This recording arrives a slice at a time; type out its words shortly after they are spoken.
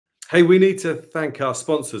Hey, we need to thank our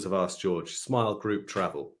sponsors of Ask George, Smile Group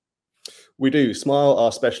Travel. We do. Smile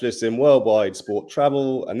are specialists in worldwide sport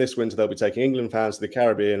travel, and this winter they'll be taking England fans to the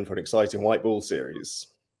Caribbean for an exciting white ball series.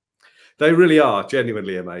 They really are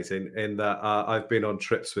genuinely amazing in that I've been on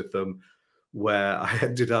trips with them where I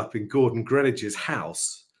ended up in Gordon Greenwich's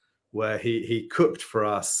house, where he cooked for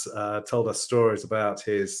us, told us stories about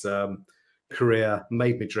his career,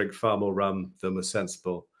 made me drink far more rum than was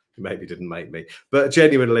sensible. He maybe didn't make me, but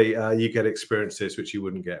genuinely you get experiences which you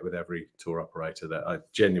wouldn't get with every tour operator. That I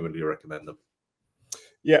genuinely recommend them.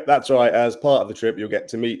 Yeah, that's right. As part of the trip, you'll get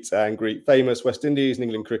to meet and greet famous West Indies and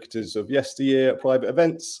England cricketers of yesteryear at private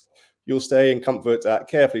events. You'll stay in comfort at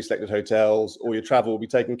carefully selected hotels. All your travel will be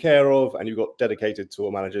taken care of, and you've got dedicated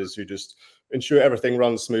tour managers who just ensure everything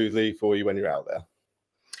runs smoothly for you when you're out there.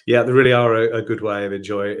 Yeah, they really are a good way of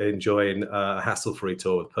enjoying a hassle-free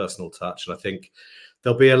tour with personal touch. And I think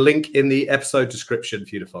there'll be a link in the episode description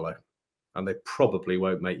for you to follow. And they probably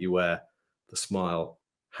won't make you wear the Smile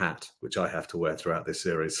hat, which I have to wear throughout this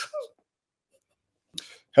series.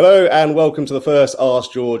 Hello and welcome to the first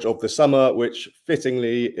Ask George of the summer, which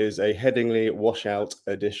fittingly is a Headingley washout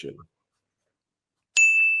edition.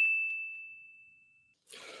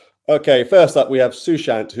 Okay, first up we have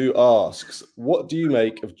Sushant, who asks, what do you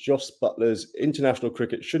make of Jos Buttler's international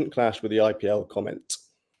cricket shouldn't clash with the IPL comment?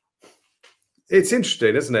 It's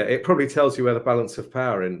interesting, isn't it? It probably tells you where the balance of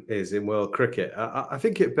power is in world cricket. I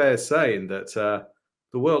think it bears saying that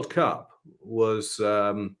the World Cup was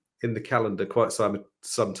in the calendar quite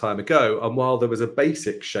some time ago. And while there was a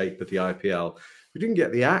basic shape of the IPL, we didn't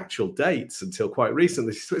get the actual dates until quite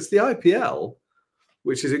recently. So it's the IPL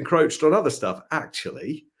which has encroached on other stuff,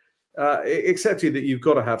 actually, except that you've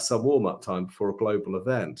got to have some warm-up time before a global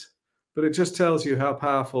event. But it just tells you how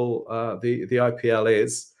powerful the IPL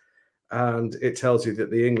is. And it tells you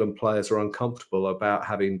that the England players are uncomfortable about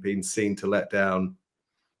having been seen to let down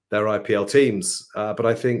their IPL teams. But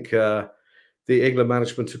I think the England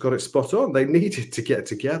management have got it spot on. They needed to get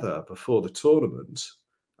together before the tournament.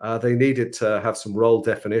 They needed to have some role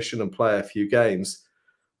definition and play a few games.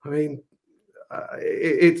 I mean,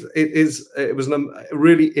 it was a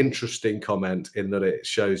really interesting comment in that it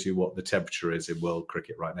shows you what the temperature is in world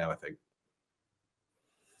cricket right now, I think.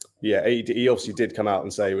 Yeah, he obviously did come out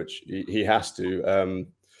and say, which he has to,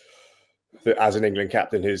 that as an England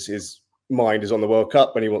captain, his mind is on the World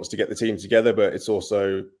Cup and he wants to get the team together, but it's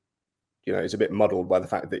also, you know, it's a bit muddled by the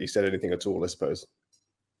fact that he said anything at all, I suppose.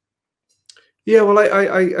 Yeah, well,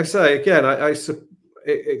 I say again, I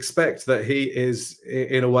expect that he is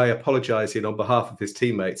in a way apologising on behalf of his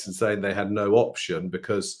teammates and saying they had no option,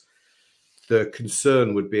 because the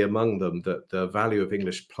concern would be among them that the value of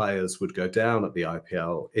English players would go down at the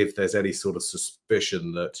IPL if there's any sort of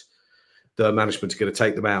suspicion that the management are going to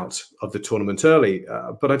take them out of the tournament early.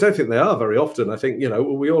 But I don't think they are very often. I think, you know,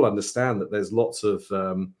 we all understand that there's lots of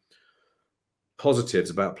positives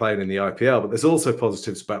about playing in the IPL, but there's also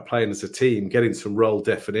positives about playing as a team, getting some role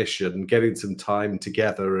definition, getting some time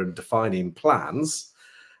together and defining plans.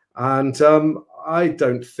 And I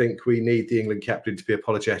don't think we need the England captain to be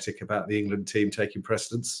apologetic about the England team taking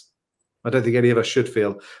precedence. I don't think any of us should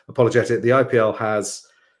feel apologetic. The IPL has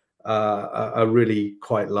a really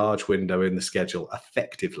quite large window in the schedule,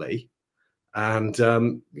 effectively. And,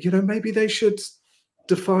 you know, maybe they should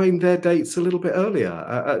define their dates a little bit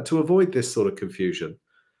earlier to avoid this sort of confusion.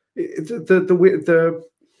 The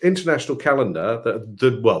international calendar,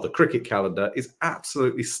 the cricket calendar is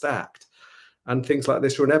absolutely stacked. And things like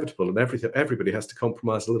this are inevitable, and everybody has to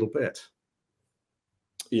compromise a little bit.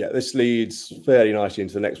 Yeah, this leads fairly nicely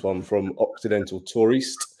into the next one from Occidental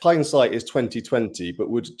Tourist. Hindsight is 2020,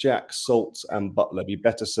 but would Jack, Salt and Buttler be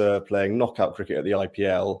better served playing knockout cricket at the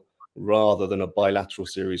IPL rather than a bilateral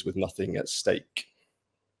series with nothing at stake?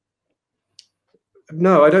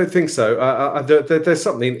 No, I don't think so. There's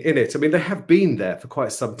something in it. I mean, they have been there for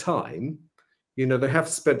quite some time. You know, they have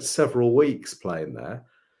spent several weeks playing there.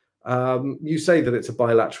 You say that it's a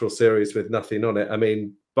bilateral series with nothing on it. I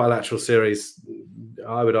mean, bilateral series,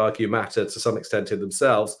 I would argue, matter to some extent in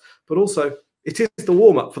themselves, but also it is the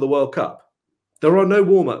warm-up for the World Cup. There are no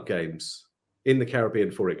warm-up games in the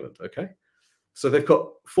Caribbean for England, okay? So they've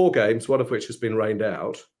got 4 games, one of which has been rained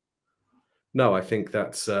out. No, I think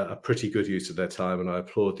that's a pretty good use of their time, and I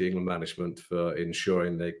applaud the England management for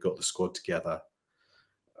ensuring they've got the squad together.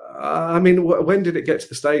 I mean, when did it get to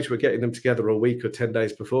the stage where getting them together a week or 10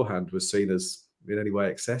 days beforehand was seen as in any way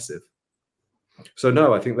excessive? So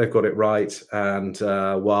no, I think they've got it right. And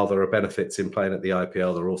while there are benefits in playing at the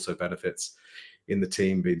IPL, there are also benefits in the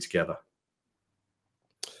team being together.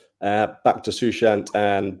 Back to Sushant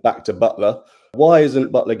and back to Buttler. Why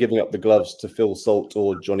isn't Butler giving up the gloves to Phil Salt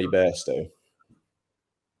or Johnny Bairstow?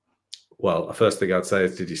 Well, the first thing I'd say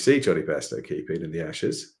is, did you see Johnny Bairstow keeping in the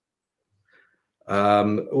Ashes?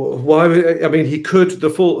 Why? I mean, he could. The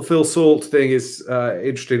Phil Salt thing is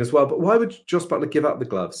interesting as well. But why would Jos Buttler give up the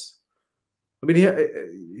gloves? I mean,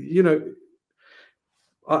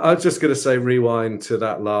 I'm just going to say, rewind to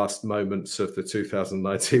that last moments of the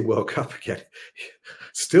 2019 World Cup again.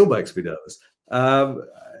 Still makes me nervous.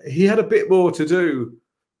 He had a bit more to do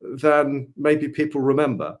than maybe people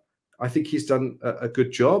remember. I think he's done a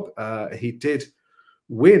good job. He did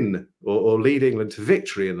win or lead England to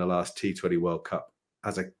victory in the last T20 World Cup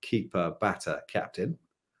as a keeper, batter, captain.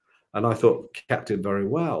 And I thought captain very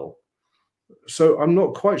well. So I'm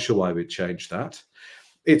not quite sure why we'd change that.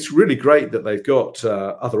 It's really great that they've got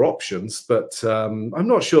other options, but I'm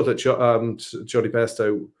not sure that Johnny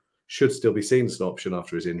Bairstow should still be seen as an option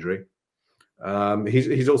after his injury.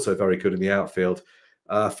 He's also very good in the outfield.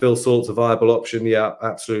 Phil Salt's a viable option. Yeah,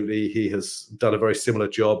 absolutely. He has done a very similar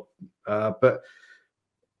job. But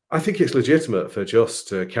I think it's legitimate for Jos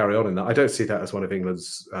to carry on in that. I don't see that as one of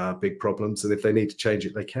England's big problems. And if they need to change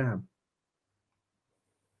it, they can.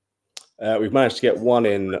 We've managed to get one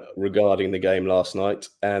in regarding the game last night,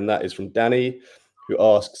 and that is from Danny, who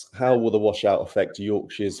asks, how will the washout affect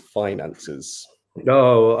Yorkshire's finances?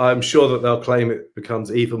 No, I'm sure that they'll claim it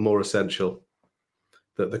becomes even more essential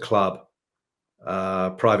that the club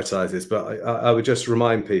privatises. But I would just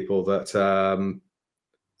remind people that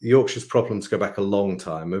Yorkshire's problems go back a long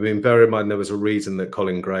time. I mean, bear in mind, there was a reason that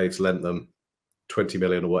Colin Graves lent them 20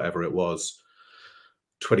 million or whatever it was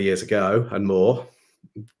 20 years ago and more.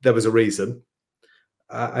 There was a reason.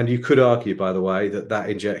 And you could argue, by the way, that that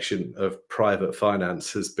injection of private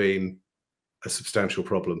finance has been a substantial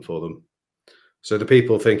problem for them. So the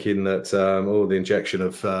people thinking that the injection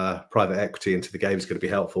of private equity into the game is going to be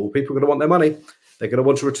helpful, people are going to want their money. They're going to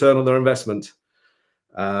want a return on their investment.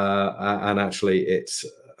 And actually, it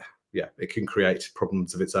can create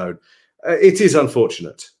problems of its own. It is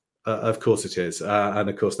unfortunate. Of course it is. And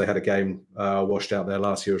of course, they had a game washed out there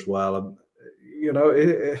last year as well. And,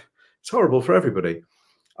 it's horrible for everybody.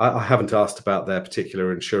 I haven't asked about their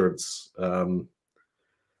particular insurance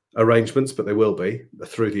arrangements, but they will be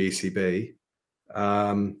through the ECB.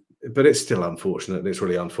 But it's still unfortunate. And it's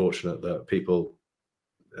really unfortunate that people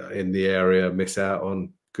in the area miss out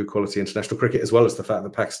on good quality international cricket, as well as the fact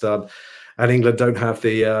that Pakistan and England don't have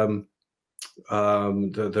the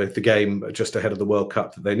game just ahead of the World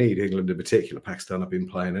Cup that they need. England in particular, Pakistan have been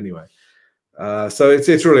playing anyway. So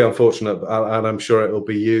it's really unfortunate, and I'm sure it will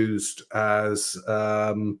be used as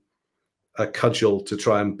a cudgel to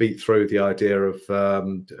try and beat through the idea of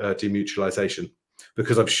demutualisation,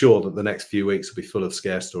 because I'm sure that the next few weeks will be full of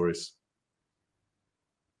scare stories.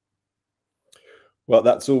 Well,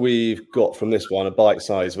 that's all we've got from this one, a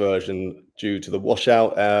bite-sized version due to the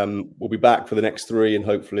washout. We'll be back for the next three, and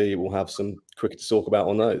hopefully we'll have some cricket to talk about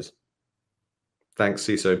on those. Thanks.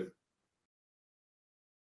 See you soon.